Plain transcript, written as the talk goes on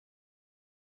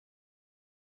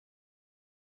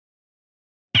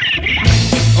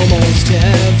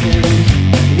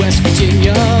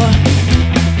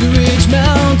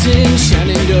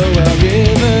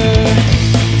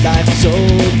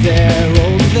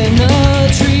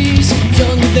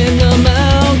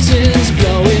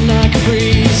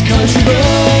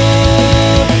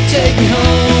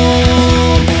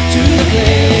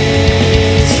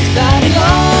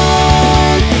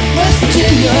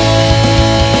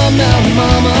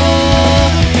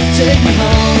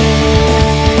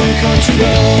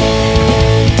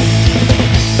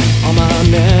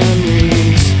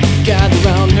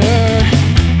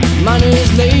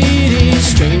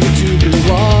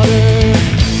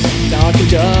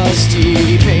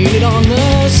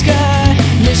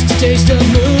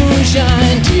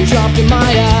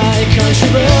my eye. Country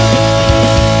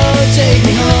road, take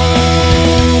me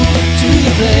home to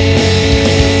the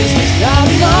place I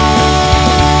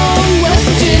belong. West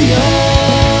Virginia,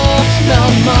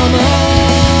 Mountain Mama,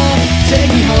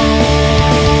 take me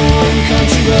home,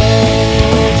 country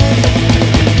road.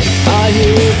 I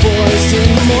hear her voice in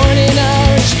the morning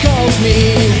hour, she calls me.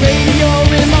 Radio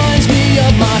reminds me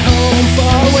of my home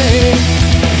far away.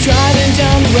 Driving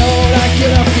down the road, I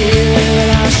get a feeling that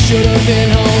I should have been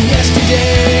home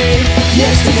yesterday.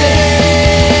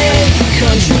 Yesterday,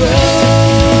 country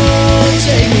road,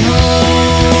 take me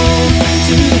home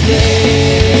to the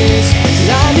place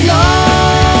that I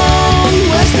belong.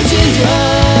 West Virginia,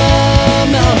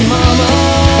 Mountain Mama,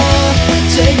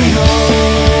 take me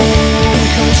home,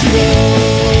 country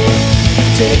road,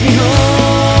 take me home.